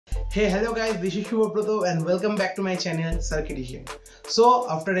Hey, hello guys, this is Shubhabrato and welcome back to my channel circuiTician. So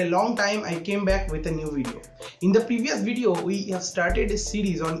after a long time I came back with a new video. In the previous video we have started a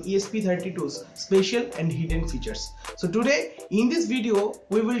series on ESP32's special and hidden features. So today in this video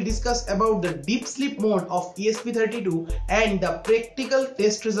we will discuss about the deep sleep mode of ESP32 and the practical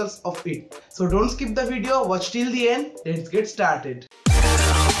test results of it. So don't skip the video, watch till the end. Let's get started.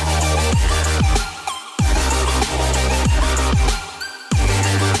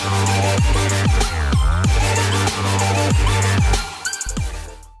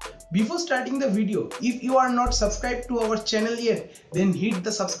 Before starting the video, if you are not subscribed to our channel yet, then hit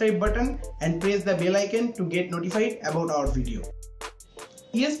the subscribe button and press the bell icon to get notified about our video.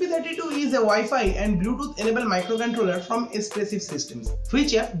 ESP32 is a Wi-Fi and Bluetooth enabled microcontroller from Espressif Systems,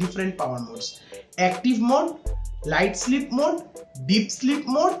 which have different power modes: active mode, light sleep mode, deep sleep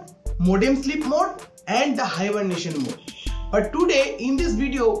mode, modem sleep mode, and the hibernation mode. But today in this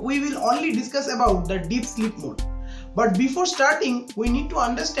video we will only discuss about the deep sleep mode. But before starting, we need to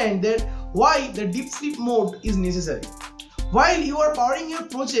understand that why the deep sleep mode is necessary. While you are powering your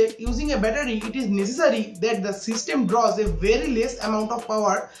project using a battery, it is necessary that the system draws a very less amount of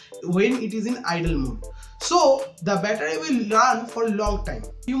power when it is in idle mode. So the battery will run for a long time.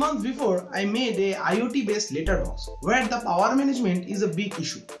 A few months before, I made a IoT based letterbox where the power management is a big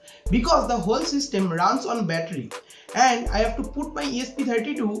issue because the whole system runs on battery, and I have to put my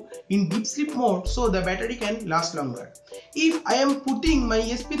ESP32 in deep sleep mode so the battery can last longer. If I am putting my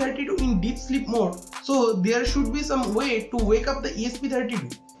ESP32 in deep sleep mode, so there should be some way to wake up the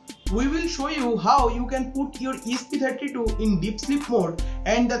ESP32. We will show you how you can put your ESP32 in deep sleep mode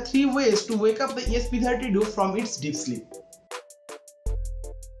and the 3 ways to wake up the ESP32 from its deep sleep.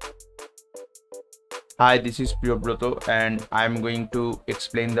 Hi, this is Shubhabrato and I am going to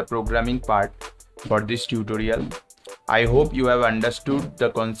explain the programming part for this tutorial. I hope you have understood the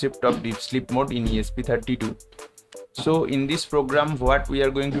concept of deep sleep mode in ESP32. So in this program what we are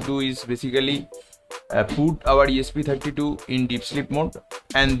going to do is basically put our ESP32 in deep sleep mode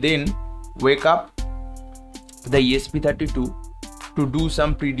and then wake up the ESP32 to do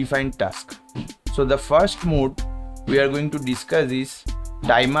some predefined task. So the first mode we are going to discuss is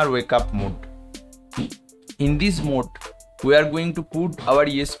timer wake up mode. In this mode we are going to put our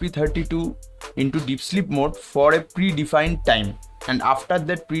ESP32 into deep sleep mode for a predefined time, and after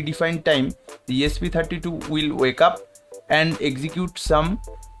that predefined time the ESP32 will wake up and execute some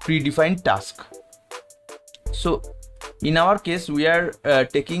predefined task. So in our case we are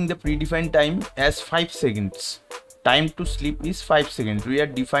taking the predefined time as 5 seconds. Time to sleep is 5 seconds. We are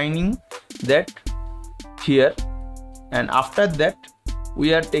defining that here, and after that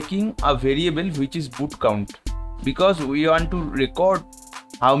we are taking a variable which is boot count because we want to record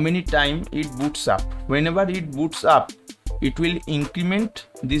how many time it boots up. Whenever it boots up, it will increment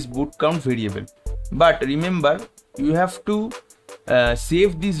this boot count variable. But remember, you have to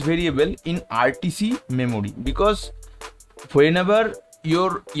save this variable in RTC memory, because whenever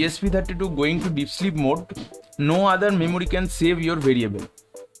your ESP32 going to deep sleep mode, no other memory can save your variable.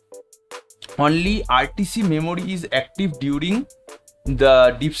 Only RTC memory is active during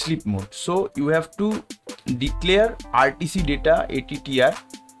the deep sleep mode. So you have to declare RTC data attr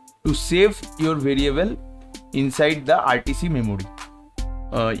to save your variable inside the RTC memory.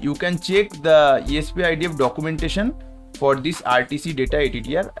 You can check the ESP-IDF documentation for this RTC data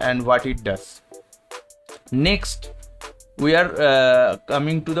attr and what it does. Next we are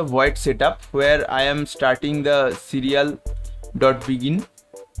coming to the void setup, where I am starting the serial.begin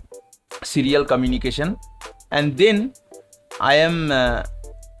serial communication, and then I am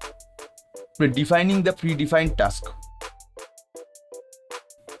defining the predefined task.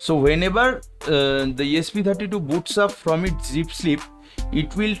 So whenever the ESP32 boots up from its deep sleep,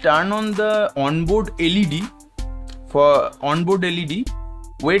 it will turn on the onboard LED. For onboard LED,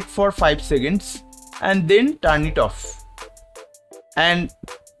 wait for 5 seconds and then turn it off, and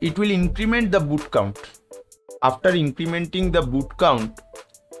it will increment the boot count. After incrementing the boot count,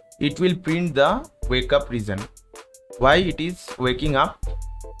 it will print the wake up reason, why it is waking up.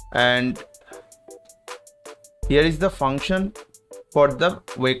 And here is the function for the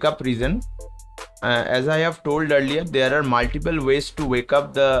wake up reason. As I have told earlier, there are multiple ways to wake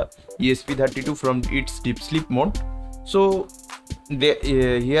up the ESP32 from its deep sleep mode. So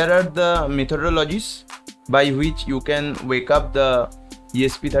here are the methodologies by which you can wake up the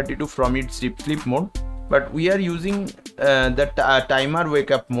ESP32 from its deep sleep mode, but we are using the timer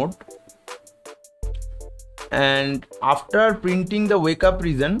wake up mode. And after printing the wake up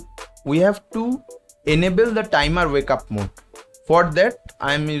reason, we have to enable the timer wake up mode. For that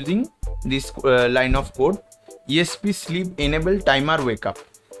I am using this line of code: ESP sleep enable timer wake up.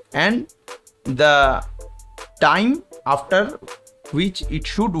 and the time after which it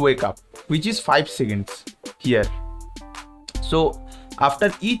should wake up, which is 5 seconds here. So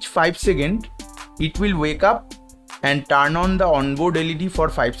after each 5 seconds it will wake up and turn on the onboard LED for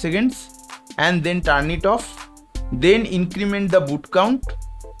 5 seconds and then turn it off, then increment the boot count,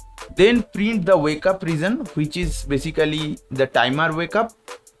 then print the wake up reason, which is basically the timer wake up,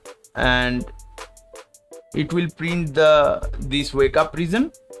 and it will print this wake up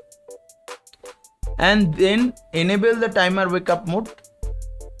reason, and then enable the timer wake up mode.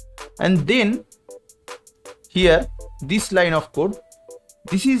 And then here this line of code,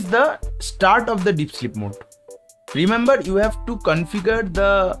 this is the start of the deep sleep mode. Remember, you have to configure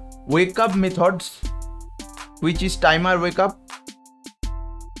the wake up methods, which is timer wake up,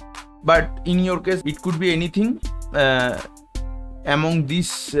 but in your case it could be anything among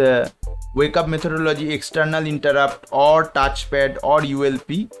these wake up methodology, external interrupt or touchpad or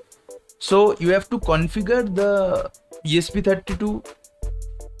ULP. So you have to configure the ESP32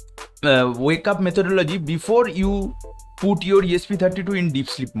 wake up methodology before you put your ESP32 in deep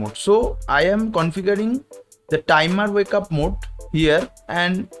sleep mode. So I am configuring the timer wake up mode here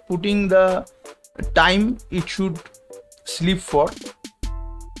and putting the time it should sleep for,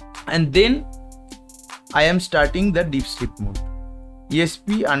 and then I am starting the deep sleep mode,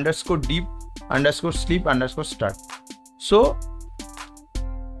 ESP_deep_sleep_start. So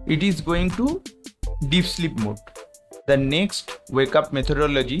it is going to deep sleep mode. The next wake up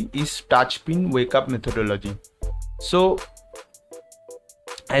methodology is touch pin wake up methodology. So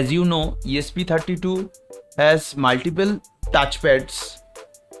as you know, ESP32 has multiple touchpads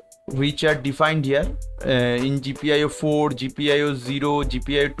which are defined here in GPIO 4, GPIO 0,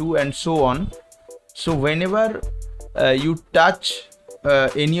 GPIO 2 and so on. So whenever you touch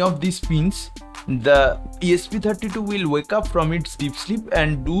any of these pins, the ESP32 will wake up from its deep sleep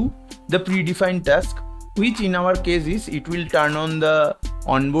and do the predefined task, which in our case is it will turn on the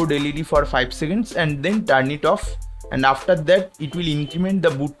onboard LED for 5 seconds and then turn it off, and after that it will increment the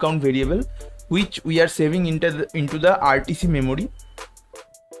boot count variable, which we are saving into the RTC memory,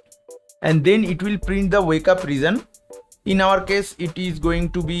 and then it will print the wake up reason. In our case it is going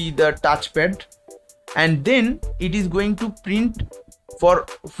to be the touchpad, and then it is going to print for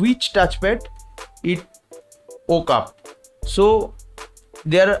which touchpad it woke up. So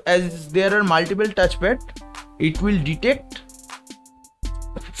as there are multiple touchpad, it will detect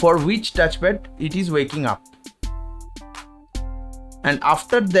for which touchpad it is waking up, and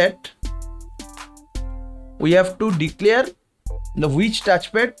after that we have to declare the which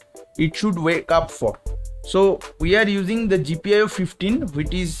touchpad it should wake up for. So we are using the GPIO 15,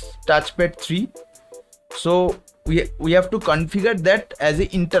 which is touchpad 3. So we have to configure that as an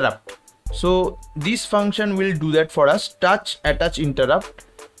interrupt. So this function will do that for us. Touch attach interrupt.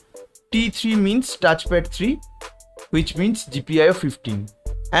 T3 means touchpad 3, which means GPIO 15.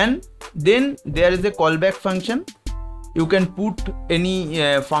 And then there is a callback function. You can put any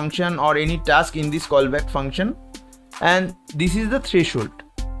function or any task in this callback function, and this is the threshold,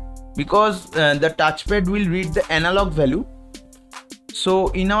 because the touchpad will read the analog value. So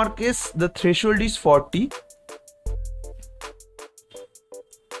in our case the threshold is 40.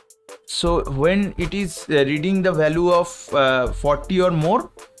 So when it is reading the value of 40 or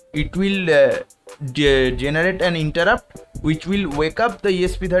more, it will generate an interrupt which will wake up the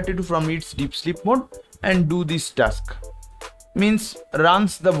ESP32 from its deep sleep mode and do this task. Means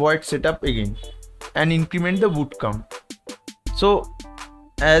runs the void setup again and increment the boot count. So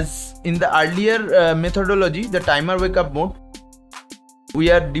as in the earlier methodology, the timer wake up mode, we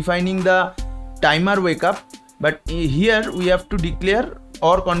are defining the timer wake up, but here we have to declare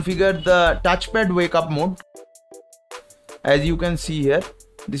or configure the touchpad wake up mode. As you can see here,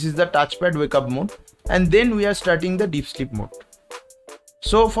 this is the touchpad wake up mode, and then we are starting the deep sleep mode.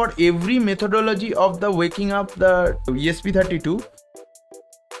 So for every methodology of the waking up the ESP32,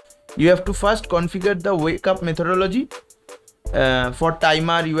 you have to first configure the wake up methodology. For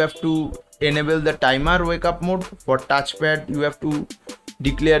timer, you have to enable the timer wake up mode. For touchpad, you have to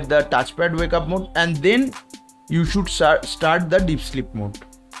declare the touchpad wake up mode, and then you should start the deep sleep mode.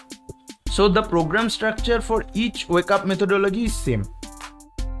 So the program structure for each wake up methodology is same.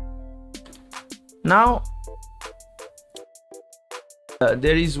 Now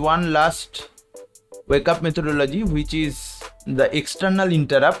there is one last wake up methodology, which is the external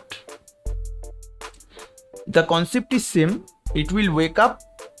interrupt. The concept is same. It will wake up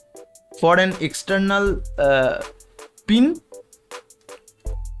for an external pin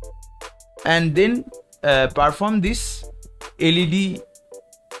and then perform this LED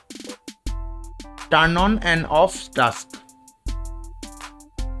turn on and off task.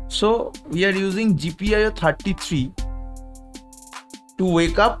 So we are using GPIO33 to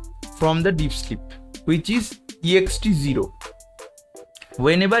wake up from the deep sleep, which is EXT0.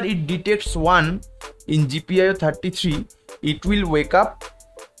 Whenever it detects 1 in GPIO33, it will wake up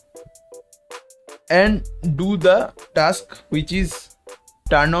and do the task, which is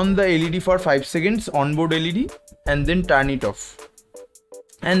turn on the LED for 5 seconds, onboard LED, and then turn it off,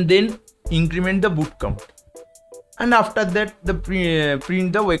 and then increment the boot count. And after that, the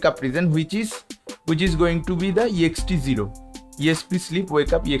print the wake up reason, which is going to be the EXT0, ESP sleep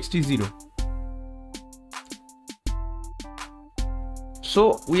wake up EXT0.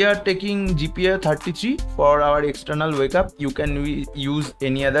 So we are taking GPIO33 for our external wake up. You can use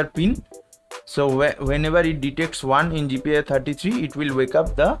any other pin. So whenever it detects 1 in GPIO33, it will wake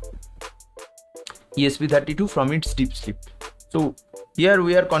up the ESP32 from its deep sleep. So here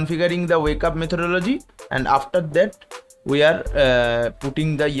we are configuring the wake up methodology, and after that we are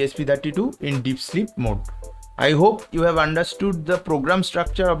putting the ESP32 in deep sleep mode. I hope you have understood the program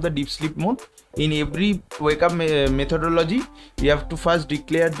structure of the deep sleep mode. In every wake up methodology, you have to first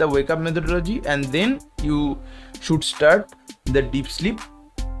declare the wake up methodology, and then you should start the deep sleep.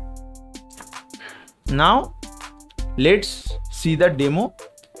 Now let's see the demo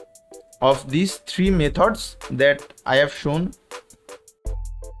of these 3 methods that I have shown.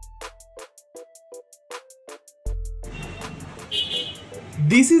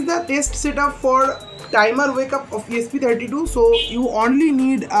 This is the test setup for timer wake up of ESP32. So you only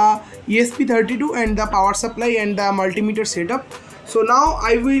need a ESP32 and the power supply and the multimeter setup. So now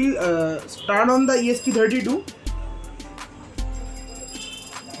I will turn on the ESP32.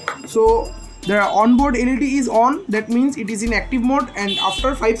 So the onboard LED is on, that means it is in active mode, and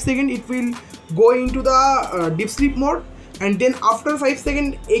after 5 seconds it will go into the deep sleep mode, and then after 5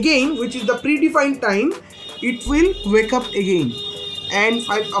 seconds again, which is the predefined time, it will wake up again, and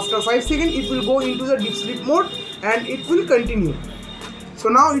after 5 seconds it will go into the deep sleep mode and it will continue. So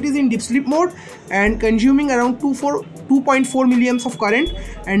now it is in deep sleep mode and consuming around 2.4 milliamps of current,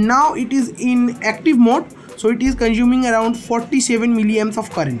 and now it is in active mode, so it is consuming around 47 milliamps of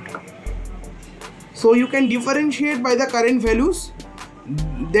current. So you can differentiate by the current values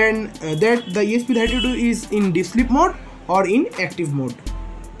then that the ESP32 is in deep sleep mode or in active mode.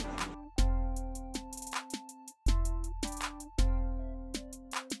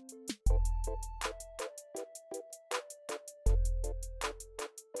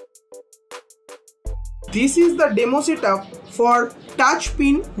 This is the demo setup for touch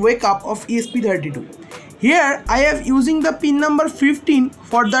pin wake up of ESP32. Here I have using the pin number 15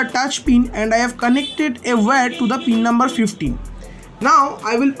 for the touch pin, and I have connected a wire to the pin number 15. Now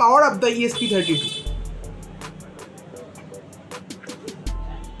I will power up the ESP32.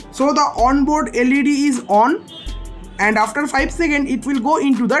 So the onboard LED is on, and after 5 seconds it will go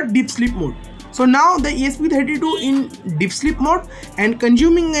into the deep sleep mode. So now the ESP32 in deep sleep mode and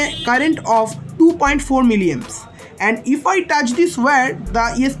consuming a current of 2.4 milliamps. And if I touch this wire,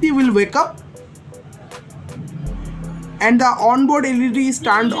 the ESP will wake up and the onboard LED is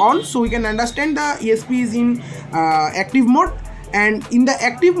turned on, so we can understand the ESP is in active mode. And in the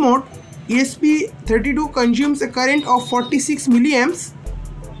active mode, ESP32 consumes a current of 46 milliamps,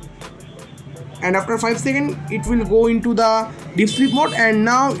 and after 5 seconds it will go into the deep sleep mode, and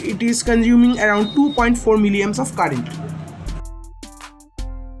now it is consuming around 2.4 milliamps of current.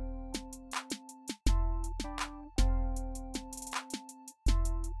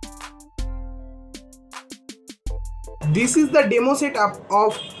 This is the demo setup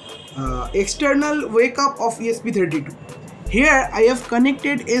of external wake up of ESP32. Here I have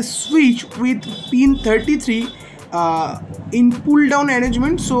connected a switch with pin 33 in pull down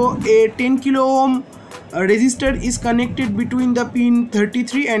arrangement. So a 10 kilo ohm resistor is connected between the pin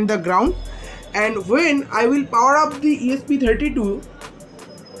 33 and the ground, and when I will power up the ESP32,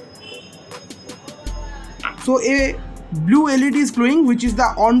 so a blue LED is glowing, which is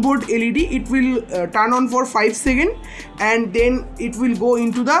the onboard LED. It will turn on for 5 seconds and then it will go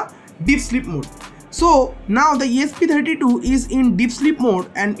into the deep sleep mode. So now the ESP32 is in deep sleep mode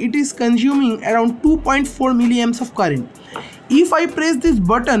and it is consuming around 2.4 milliamps of current. If I press this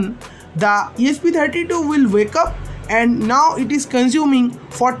button, the ESP32 will wake up and now it is consuming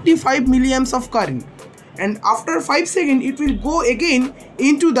 45 milliamps of current. And after 5 seconds it will go again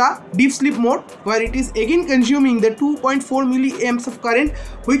into the deep sleep mode, where it is again consuming the 2.4 milliamps of current,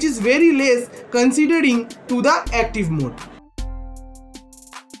 which is very less considering to the active mode.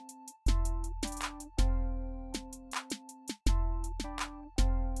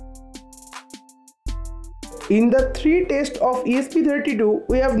 In the 3 tests of ESP32,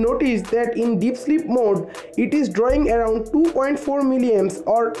 we have noticed that in deep sleep mode, it is drawing around 2.4 milliamps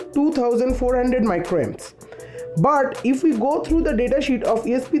or 2400 microamps. But if we go through the datasheet of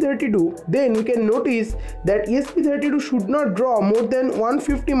ESP32, then we can notice that ESP32 should not draw more than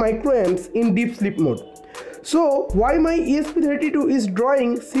 150 microamps in deep sleep mode. So why my ESP32 is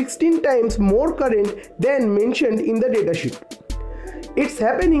drawing 16 times more current than mentioned in the datasheet? It's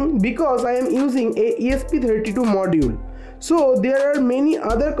happening because I am using a ESP32 module. So there are many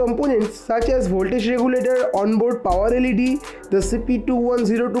other components such as voltage regulator, onboard power LED, the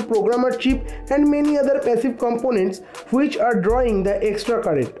CP2102 programmer chip and many other passive components which are drawing the extra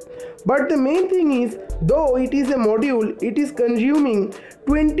current. But the main thing is, though it is a module, it is consuming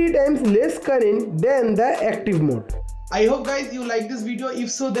 20 times less current than the active mode. I hope guys you like this video.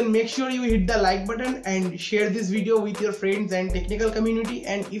 If so, then make sure you hit the like button and share this video with your friends and technical community.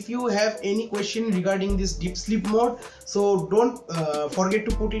 And if you have any question regarding this deep sleep mode, so don't forget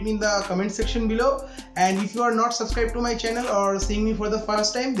to put it in the comment section below. And if you are not subscribed to my channel or seeing me for the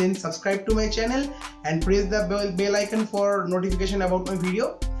first time, then subscribe to my channel and press the bell icon for notification about my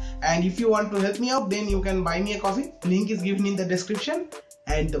video. And if you want to help me out, then you can buy me a coffee. Link is given in the description.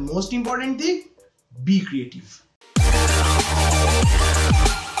 And the most important thing, be creative.